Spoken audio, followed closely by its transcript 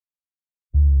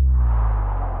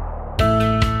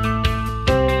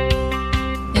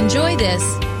Enjoy this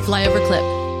flyover clip.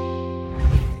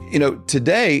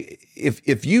 Today,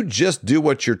 if you just do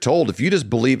what you're told, if you just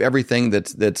believe everything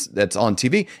that's on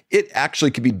TV, it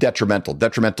actually could be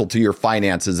detrimental to your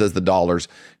finances as the dollar's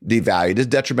devalued. It's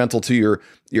detrimental to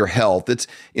your health. It's,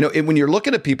 when you're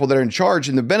looking at people that are in charge,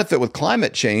 and the benefit with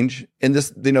climate change, and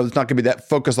this, it's not going to be that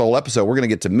focused the whole episode. We're going to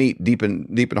get to meat deep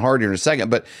and hard here in a second.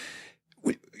 But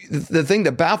the thing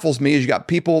that baffles me is you got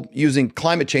people using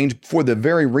climate change for the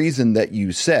very reason that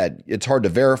you said. It's hard to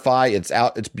verify. It's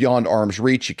beyond arm's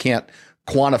reach. You can't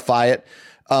quantify it.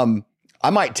 I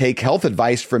might take health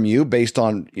advice from you based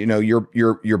on,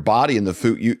 your body and the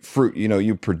fruit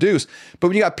you produce. But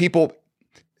when you got people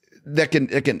that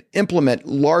can implement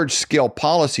large scale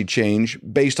policy change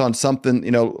based on something,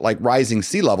 like rising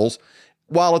sea levels,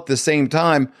 while at the same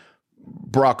time,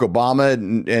 Barack Obama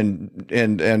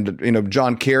and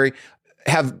John Kerry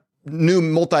have new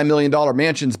multi-million-dollar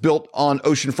mansions built on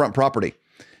oceanfront property.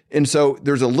 And so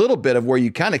there's a little bit of where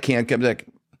you kind of can't come back.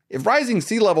 If rising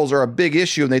sea levels are a big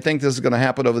issue and they think this is going to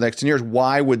happen over the next 10 years,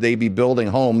 why would they be building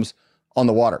homes on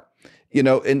the water? I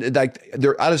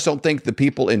just don't think the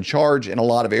people in charge in a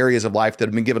lot of areas of life that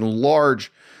have been given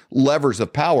large levers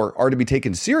of power are to be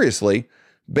taken seriously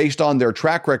based on their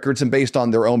track records and based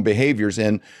on their own behaviors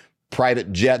in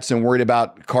private jets and worried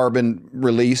about carbon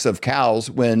release of cows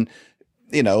when,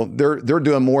 they're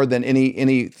doing more than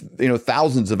any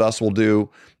thousands of us will do,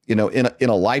 in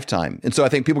a lifetime. And so I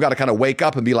think people got to kind of wake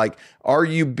up and be like, are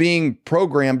you being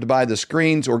programmed by the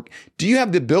screens, or do you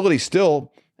have the ability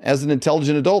still as an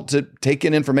intelligent adult to take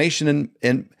in information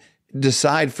and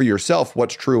decide for yourself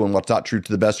what's true and what's not true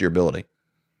to the best of your ability?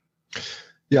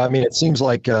 Yeah. I mean, it seems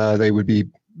like they would be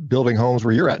building homes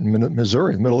where you're at in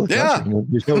Missouri, in the middle of the country.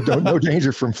 There's no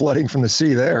danger from flooding from the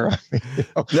sea there. I mean,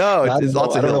 no, I don't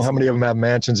know how many of them have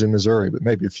mansions in Missouri, but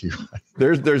maybe a few.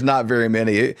 There's not very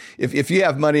many. If you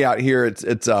have money out here,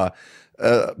 it's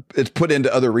put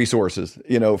into other resources,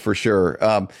 for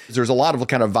sure. There's a lot of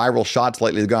kind of viral shots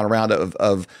lately that have gone around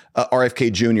of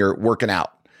RFK Jr. working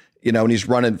out, and he's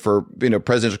running for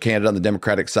presidential candidate on the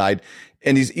Democratic side.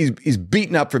 And he's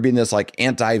beaten up for being this like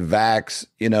anti-vax,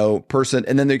 person.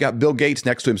 And then they got Bill Gates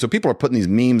next to him. So people are putting these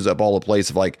memes up all the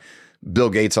place of like Bill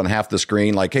Gates on half the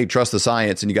screen, like, hey, trust the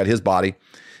science. And you got his body.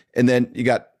 And then you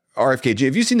got RFK.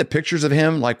 Have you seen the pictures of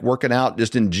him like working out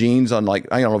just in jeans on like,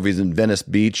 I don't know if he's in Venice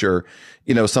Beach or,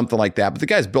 something like that. But the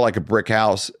guy's built like a brick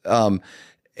house. And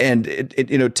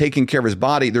taking care of his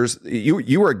body.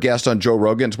 You were a guest on Joe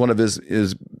Rogan. It's one of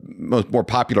his more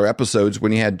popular episodes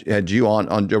when he had you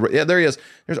on Joe Rogan. Yeah, there he is.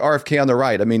 There's RFK on the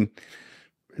right. I mean,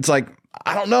 it's like,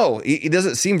 I don't know. He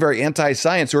doesn't seem very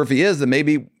anti-science, or if he is, then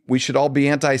maybe we should all be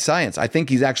anti-science. I think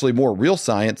he's actually more real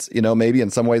science, maybe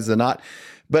in some ways than not.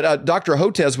 But Dr.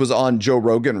 Hotez was on Joe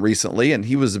Rogan recently, and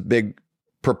he was a big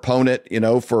proponent,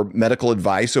 for medical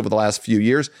advice over the last few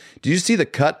years. Do you see the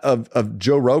cut of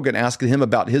Joe Rogan asking him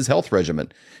about his health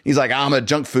regimen? He's like, I'm a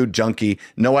junk food junkie.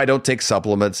 No, I don't take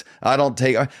supplements. I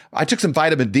took some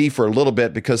vitamin D for a little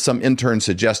bit because some intern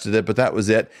suggested it, but that was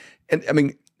it. And I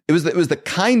mean, it was the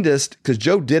kindest, because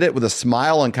Joe did it with a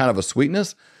smile and kind of a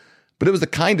sweetness, but it was the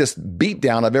kindest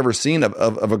beatdown I've ever seen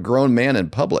of a grown man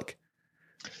in public.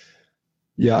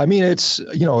 Yeah. I mean, it's,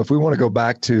 if we want to go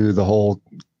back to the whole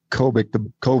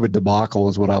COVID debacle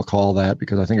is what I'll call that,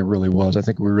 because I think it really was. I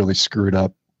think we really screwed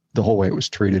up the whole way it was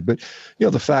treated. But,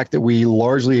 the fact that we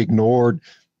largely ignored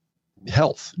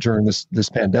health during this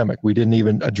pandemic, we didn't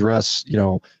even address,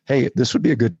 hey, this would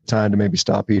be a good time to maybe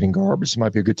stop eating garbage. It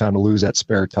might be a good time to lose that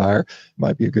spare tire. It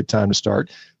might be a good time to start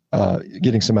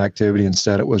getting some activity.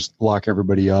 Instead, it was lock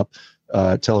everybody up,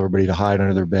 tell everybody to hide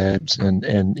under their beds and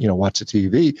watch the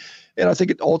TV. And I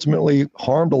think it ultimately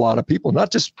harmed a lot of people,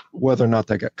 not just whether or not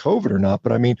they got COVID or not,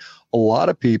 but I mean, a lot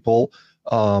of people,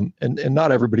 and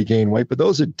not everybody gained weight, but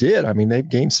those that did, I mean, they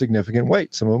gained significant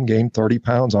weight. Some of them gained 30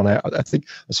 pounds on it. I think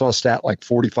I saw a stat like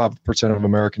 45% of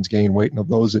Americans gained weight. And of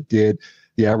those that did,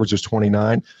 the average was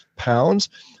 29 pounds.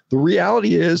 The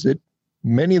reality is that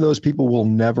many of those people will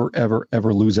never, ever,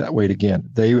 ever lose that weight again.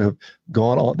 They have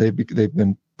gone on, they've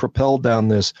been propelled down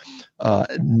this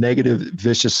negative,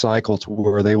 vicious cycle to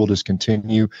where they will just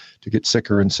continue to get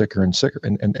sicker and sicker and sicker.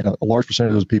 And a large percentage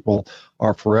of those people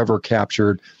are forever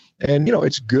captured. And,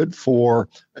 it's good for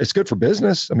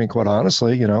business. I mean, quite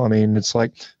honestly, it's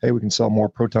like, hey, we can sell more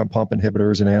proton pump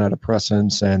inhibitors and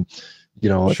antidepressants. And,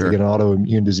 if you get an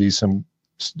autoimmune disease, some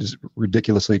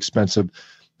ridiculously expensive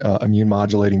immune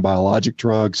modulating biologic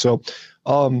drug. So,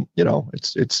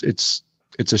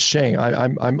 it's a shame.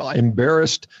 I'm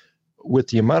embarrassed with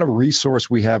the amount of resource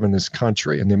we have in this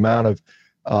country and the amount of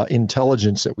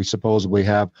intelligence that we supposedly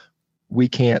have. We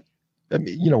can't,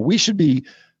 we should be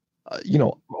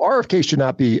RFK should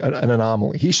not be an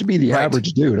anomaly. He should be the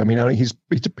average dude. I mean,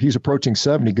 he's approaching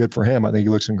 70. Good for him. I think he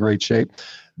looks in great shape.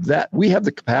 That we have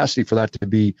the capacity for that to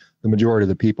be the majority of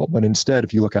the people. But instead,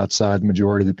 if you look outside, the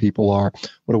majority of the people are,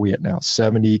 what are we at now?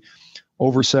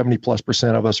 Over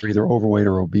 70+% of us are either overweight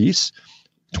or obese.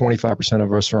 25%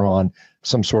 of us are on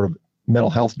some sort of mental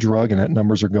health drug, and that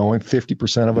numbers are going.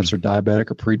 50% of us are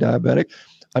diabetic or pre-diabetic.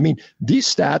 I mean,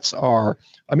 these stats are,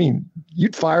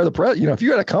 you'd fire the president. If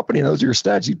you had a company and those are your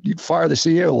stats, you'd fire the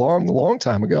CEO a long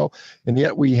time ago. And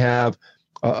yet we have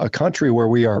a country where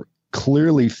we are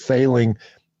clearly failing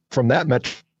from that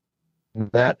metric,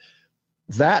 that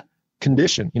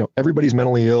condition. Everybody's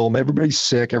mentally ill, everybody's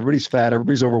sick, everybody's fat,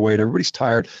 everybody's overweight, everybody's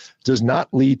tired, does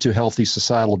not lead to healthy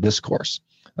societal discourse.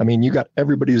 I mean, you got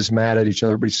everybody that's mad at each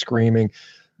other, everybody's screaming.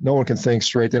 No one can think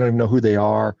straight. They don't even know who they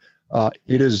are.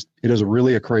 It is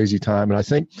really a crazy time. And I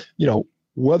think,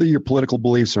 whether your political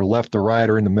beliefs are left or right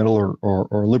or in the middle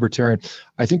or libertarian,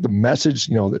 I think the message,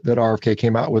 that RFK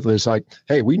came out with is like,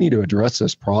 hey, we need to address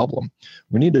this problem.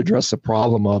 We need to address the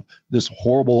problem of this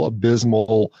horrible,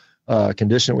 abysmal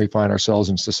condition we find ourselves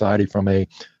in society from a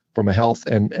health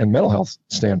and mental health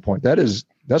standpoint. That's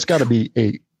got to be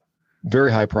a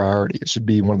very high priority. It should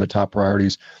be one of the top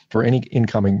priorities for any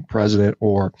incoming president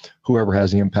or whoever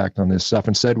has the impact on this stuff.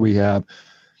 Instead, we have,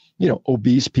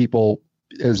 obese people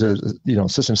as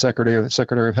assistant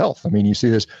secretary of health. I mean, you see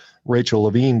this Rachel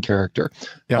Levine character.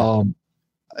 Yeah.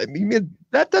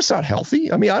 That's not healthy.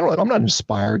 I mean, I'm not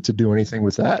inspired to do anything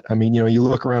with that. I mean, you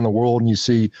look around the world and you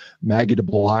see Maggie de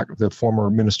Block, the former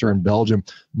minister in Belgium,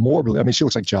 morbidly. I mean, she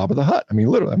looks like Jabba the Hutt. I mean,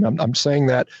 literally. I'm saying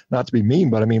that not to be mean,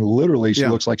 but I mean, literally, she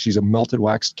looks like she's a melted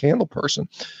wax candle person.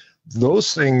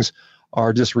 Those things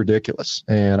are just ridiculous.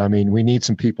 And I mean, we need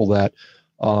some people that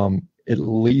at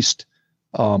least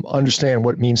understand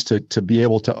what it means to be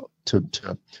able to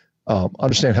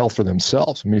understand health for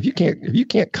themselves. I mean, if you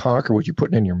can't conquer what you're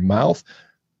putting in your mouth,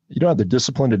 you don't have the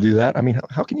discipline to do that. I mean,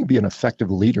 how can you be an effective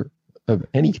leader of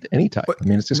any type? I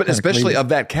mean, it's just especially of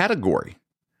that category.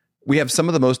 We have some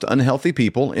of the most unhealthy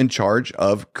people in charge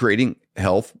of creating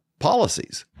health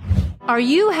policies. Are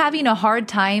you having a hard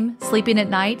time sleeping at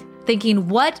night, thinking,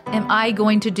 what am I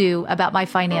going to do about my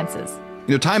finances?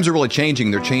 Times are really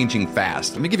changing. They're changing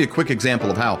fast. Let me give you a quick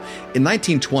example of how. In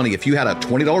 1920, if you had a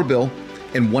 $20 bill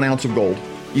and 1 ounce of gold,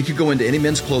 you could go into any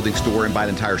men's clothing store and buy an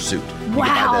entire suit. You could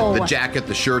buy the jacket,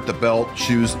 the shirt, the belt,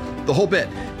 shoes, the whole bit.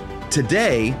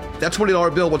 Today, that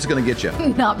 $20 bill, what's it going to get you?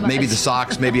 Not much. Maybe the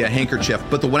socks, maybe a handkerchief,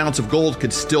 but the 1 ounce of gold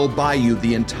could still buy you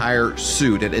the entire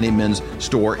suit at any men's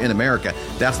store in America.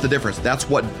 That's the difference. That's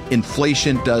what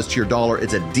inflation does to your dollar.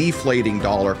 It's a deflating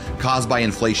dollar caused by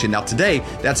inflation. Now today,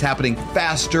 that's happening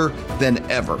faster than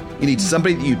ever. You need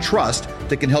somebody that you trust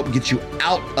that can help get you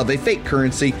out of a fake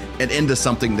currency and into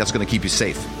something that's going to keep you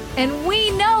safe. And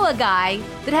we know a guy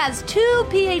that has 2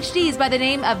 PhDs by the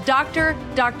name of Dr.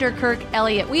 Kirk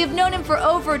Elliott. We have known him for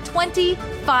over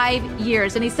 25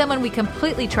 years, and he's someone we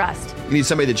completely trust. You need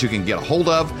somebody that you can get a hold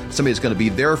of, somebody that's going to be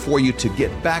there for you to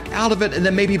get back out of it, and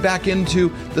then maybe back into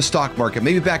the stock market,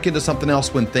 maybe back into something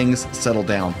else when things settle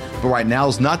down. But right now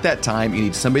is not that time. You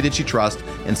need somebody that you trust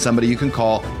and somebody you can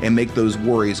call and make those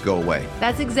worries go away.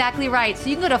 That's exactly right. So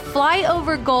you can go to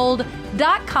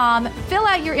flyovergold.com, fill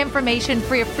out your information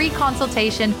for a free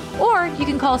consultation, or you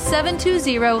can call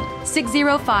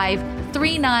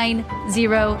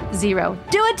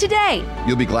 720-605-3900. Do it today.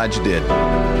 You'll be glad you did.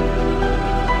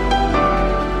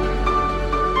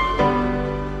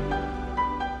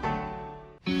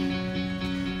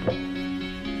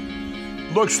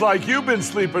 Looks like you've been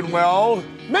sleeping well.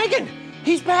 Megan,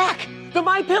 he's back. The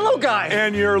MyPillow guy.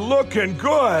 And you're looking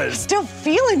good. Still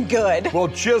feeling good. Well,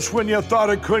 just when you thought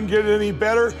it couldn't get any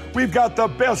better, we've got the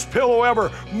best pillow ever,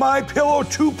 MyPillow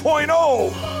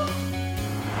 2.0.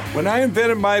 When I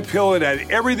invented MyPillow, it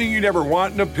had everything you'd ever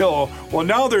want in a pillow. Well,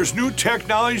 now there's new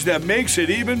technology that makes it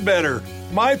even better.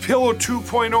 MyPillow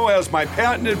 2.0 has my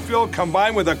patented fill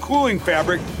combined with a cooling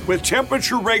fabric with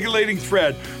temperature-regulating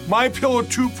thread. MyPillow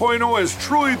 2.0 is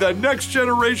truly the next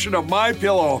generation of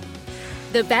MyPillow.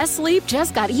 The best sleep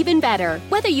just got even better.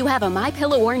 Whether you have a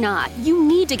MyPillow or not, you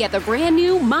need to get the brand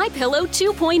new MyPillow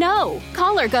 2.0.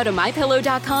 Call or go to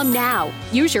MyPillow.com now.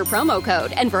 Use your promo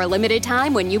code, and for a limited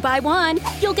time when you buy one,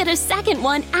 you'll get a second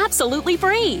one absolutely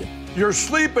free. You're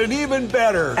sleeping even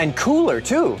better. And cooler,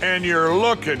 too. And you're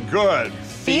looking good.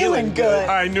 Feeling good.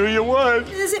 I knew you would.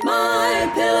 Visit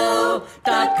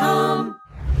MyPillow.com.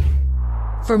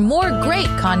 For more great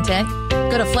content,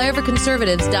 go to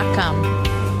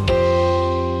flyoverconservatives.com.